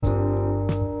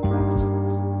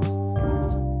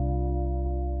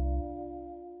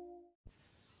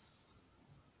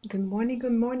Good morning.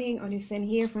 Onisen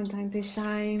here from Time to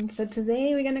Shine. So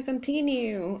today we're going to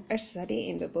continue our study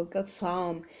in the book of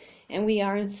Psalm, and we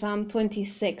are in Psalm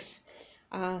 26.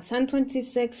 Psalm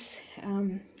 26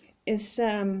 is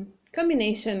a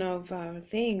combination of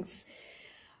things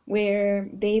where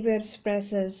David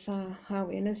expresses how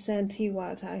innocent he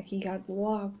was, how he had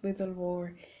walked with the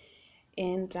Lord,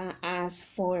 and asked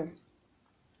for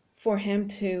him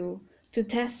to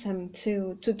test him,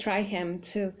 to try him,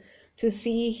 to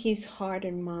see his heart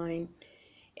and mind.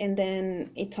 And then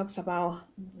it talks about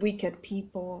wicked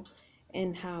people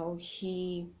and how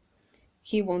he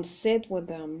won't sit with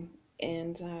them,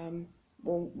 and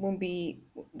won't be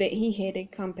that he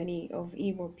hated company of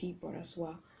evil people as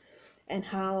well, and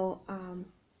how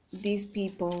these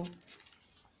people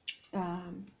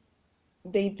um,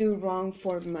 they do wrong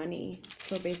for money.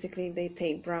 So basically they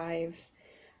take bribes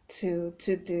to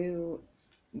do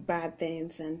bad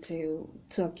things, and to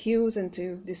accuse and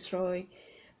to destroy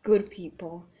good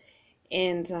people.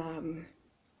 And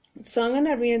so I'm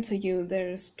gonna read to you.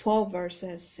 There's 12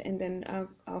 verses, and then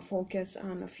I'll focus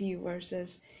on a few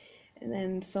verses, and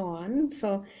then so on.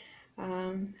 So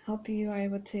hope you are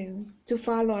able to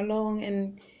follow along,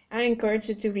 and I encourage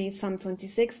you to read Psalm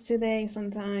 26 today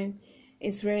sometime.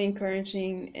 It's very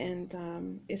encouraging, and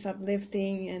it's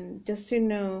uplifting, and just to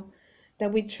know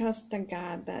that we trust the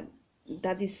God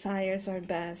that desires our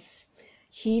best.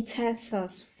 He tests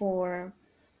us for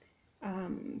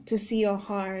to see our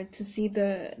heart, to see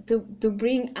to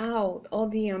bring out all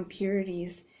the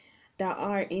impurities that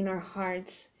are in our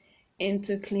hearts, and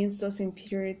to cleanse those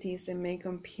impurities and make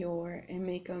them pure, and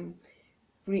make them.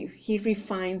 He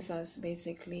refines us,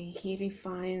 basically. He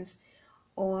refines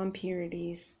all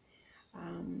impurities.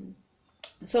 Um,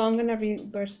 so I'm gonna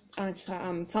read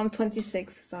Psalm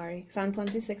 26. Sorry, Psalm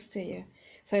 26 to you.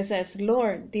 So it says,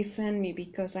 "Lord, defend me,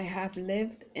 because I have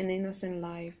lived an innocent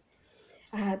life.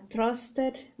 I had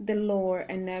trusted the Lord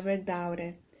and never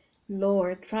doubted.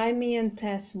 Lord, try me and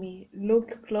test me.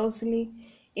 Look closely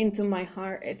into my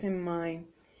heart and mind.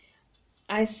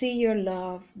 I see your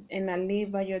love, and I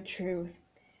live by your truth.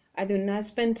 I do not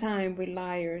spend time with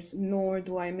liars, nor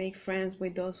do I make friends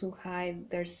with those who hide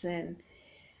their sin.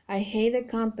 I hate the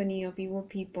company of evil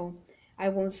people. I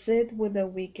won't sit with the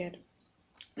wicked.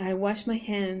 I wash my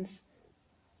hands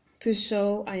to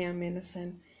show I am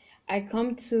innocent. I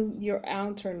come to your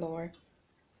altar, Lord.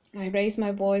 I raise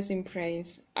my voice in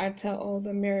praise. I tell all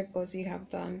the miracles you have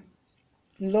done.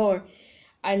 Lord,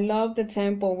 I love the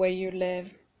temple where you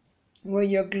live, where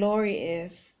your glory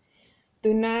is.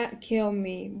 Do not kill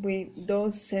me with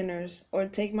those sinners, or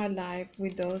take my life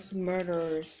with those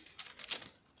murderers.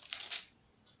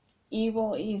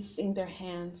 Evil is in their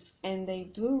hands, and they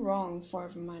do wrong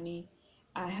for money.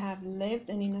 I have lived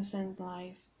an innocent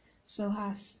life,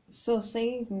 so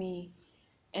save me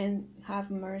and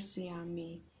have mercy on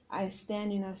me. I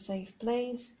stand in a safe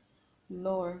place.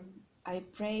 Lord, I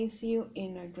praise you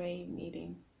in the great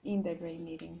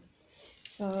meeting.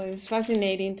 So it's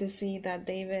fascinating to see that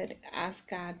David asked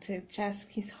God to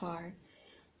test his heart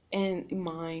and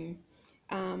mind.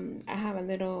 I have a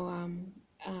little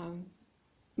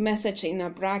message in a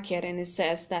bracket, and it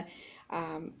says that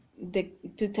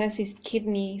to test his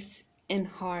kidneys and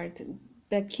heart.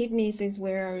 The kidneys is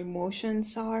where our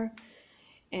emotions are,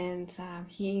 and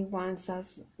he wants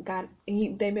us,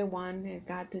 David wanted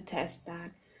God to test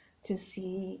that, to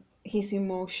see his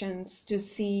emotions, to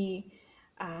see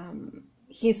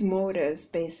his motives,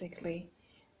 basically.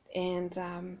 And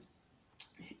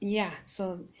yeah,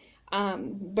 so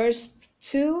verse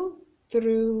 2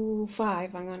 through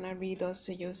 5, I'm gonna read those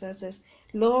to you. So it says,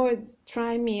 Lord,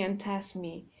 try me and test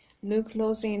me. Look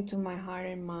closely into my heart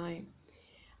and mind.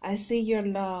 I see your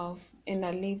love, and I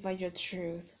live by your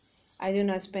truth. I do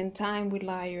not spend time with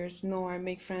liars, nor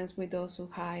make friends with those who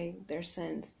hide their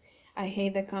sins. I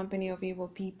hate the company of evil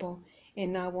people,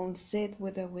 and I won't sit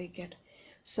with the wicked.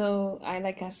 So,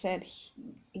 like I said,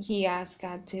 he asked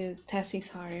God to test his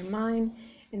heart and mind.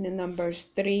 And then Numbers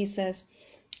 3 says,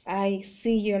 I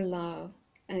see your love.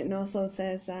 And it also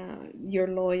says your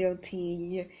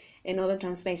loyalty. In other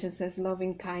translations says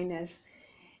loving kindness.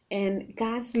 And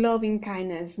God's loving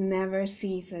kindness never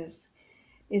ceases.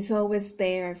 It's always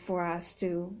there for us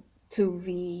to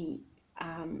be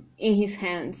in His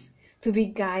hands, to be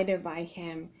guided by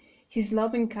Him. His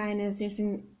loving kindness is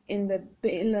in the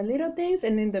little things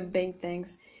and in the big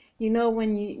things. You know,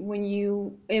 when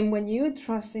you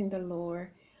trust in the Lord,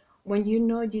 when you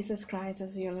know Jesus Christ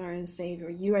as your Lord and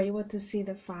Savior, you are able to see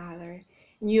the Father,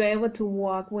 and you're able to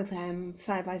walk with Him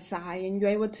side by side, and you're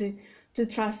able to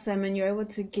trust Him, and you're able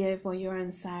to give all your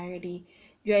anxiety.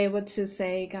 You're able to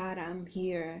say, God, I'm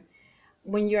here.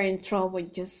 when you're in trouble,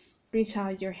 just reach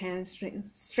out your hand,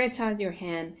 stretch out your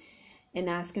hand, and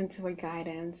ask Him for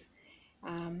guidance.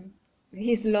 Um,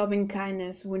 His loving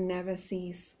kindness will never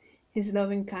cease. His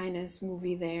loving kindness will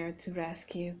be there to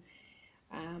rescue.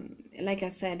 Like I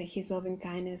said, His loving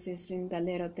kindness is in the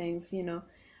little things,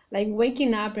 like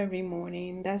waking up every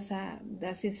morning.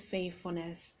 That's His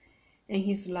faithfulness and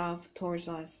His love towards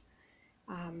us.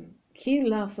 He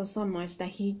loves us so much that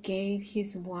He gave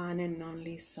His one and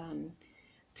only Son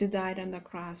to die on the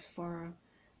cross for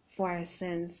our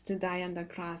sins, to die on the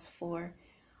cross for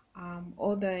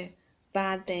all the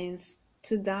bad things,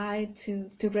 to die to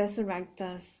resurrect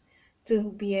us,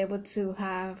 to be able to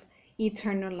have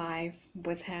eternal life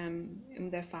with Him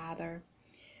and the Father.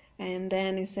 And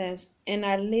then it says, and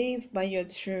I live by your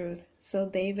truth. So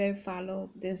David followed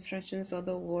the instructions of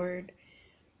the word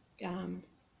um,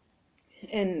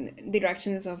 and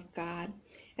directions of God.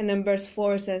 And then verse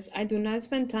 4 says, I do not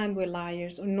spend time with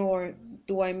liars, nor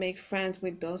do I make friends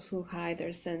with those who hide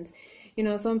their sins.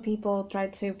 Some people try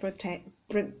to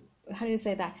how do you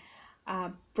say that?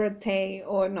 Protect,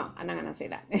 or no, I'm not going to say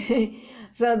that.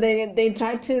 So they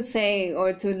try to say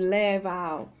or to live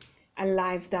out a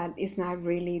life that is not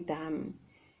really them.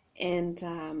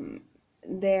 And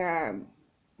they're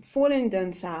fooling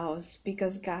themselves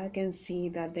because God can see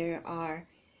that they are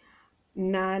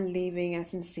not living a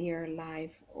sincere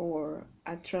life or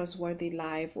a trustworthy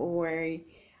life, or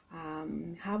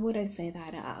how would I say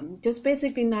that? Just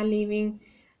basically not living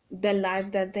the life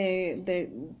that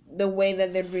the way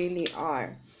that they really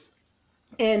are.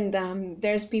 And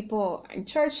there's people in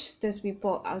church, there's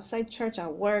people outside church,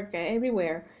 at work,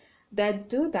 everywhere, that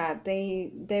do that.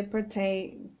 They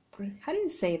partake. How do you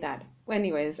say that? Well,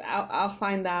 anyways, I'll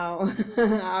find out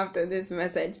after this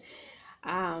message.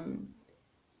 Um,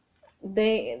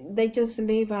 they just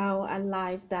live out a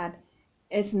life that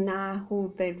is not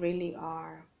who they really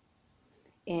are,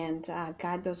 and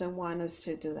God doesn't want us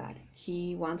to do that.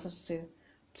 He wants us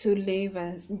to live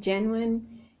a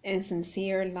genuine and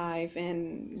sincere life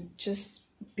and just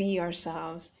be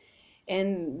ourselves.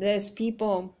 And these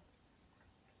people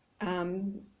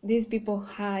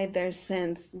hide their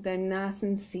sins. They're not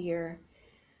sincere.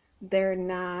 They're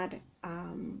not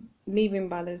living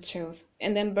by the truth.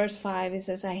 And then verse 5, it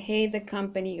says, I hate the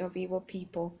company of evil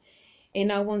people,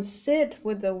 and I won't sit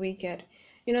with the wicked.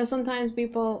 Sometimes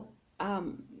people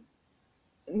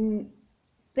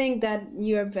think that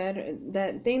you're better,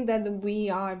 that think that we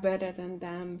are better than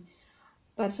them.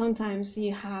 But sometimes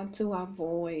you have to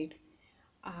avoid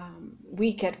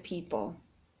wicked people,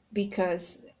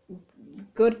 because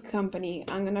good company.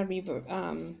 I'm gonna read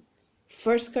 1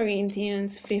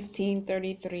 Corinthians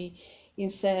 15:33.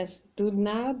 It says, do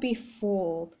not be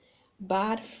fooled.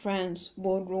 Bad friends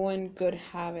will ruin good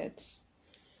habits.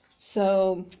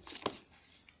 So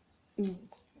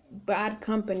bad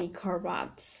company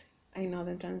corrupts, I know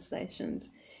the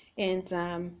translations. And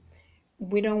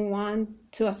we don't want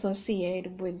to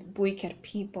associate with wicked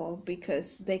people,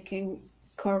 because they can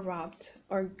corrupt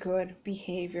our good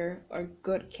behavior or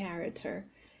good character.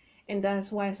 And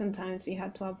that's why sometimes you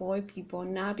have to avoid people,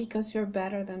 not because you're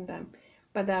better than them,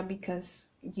 but that because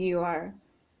you're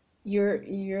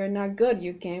not good.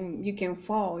 You can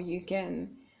fall. You can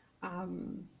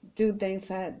do things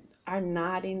that are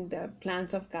not in the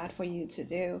plans of God for you to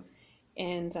do,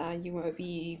 and you will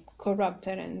be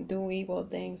corrupted and do evil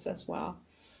things as well.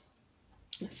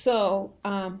 So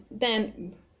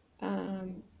then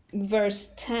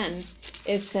verse 10,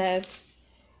 it says,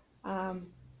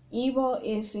 evil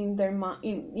is in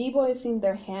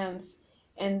their hands,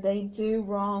 and they do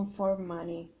wrong for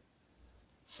money.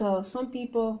 So some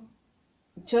people,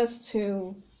 just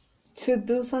to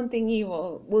do something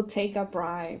evil, will take a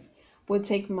bribe, will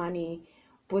take money,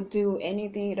 will do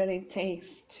anything that it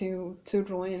takes to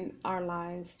ruin our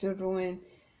lives, to ruin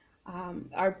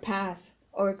our path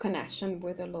or connection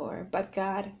with the Lord. But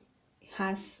God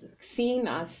has seen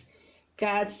us.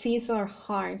 God sees our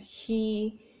heart.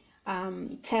 He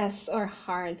tests our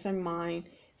hearts and mind.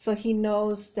 So He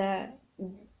knows that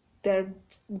the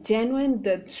genuine,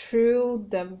 the true,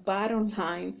 the bottom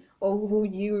line of who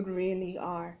you really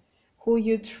are, who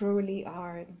you truly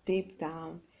are deep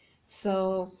down.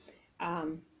 So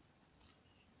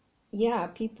yeah,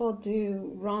 people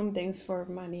do wrong things for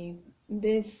money.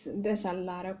 There's a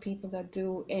lot of people that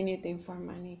do anything for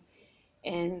money,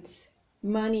 and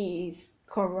money is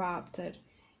corrupted.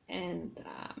 And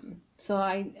so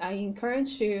I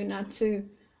encourage you not to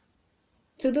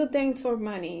do things for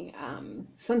money.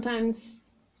 Sometimes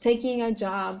taking a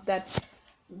job that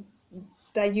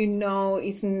that you know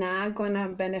is not gonna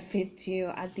benefit you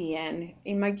at the end.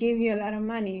 It might give you a lot of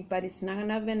money, but it's not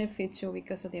gonna benefit you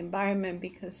because of the environment,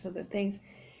 because of the things.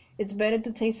 It's better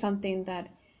to take something that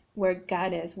where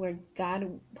God is, where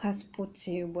God has put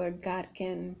you, where God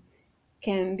can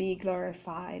be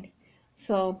glorified.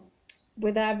 So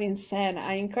with that being said,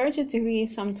 I encourage you to read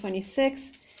Psalm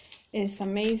 26. It's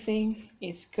amazing,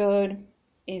 it's good,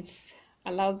 it's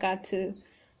allow God to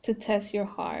test your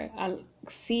heart. I'll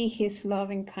see his love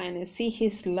and kindness, see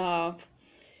his love.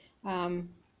 um,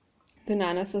 do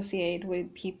not associate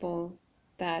with people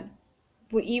that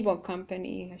with evil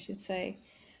company, I should say.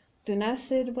 Do not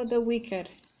sit with the wicked,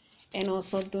 and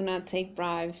also do not take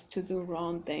bribes to do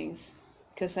wrong things,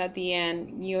 because at the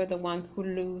end you're the one who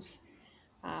lose.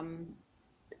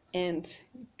 And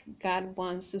God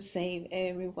wants to save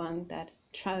everyone that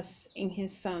trusts in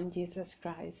his son Jesus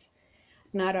Christ,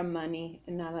 not on money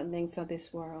and not on things of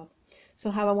this world.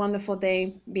 So have a wonderful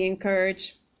day. Be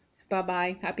encouraged. Bye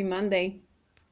bye. Happy Monday.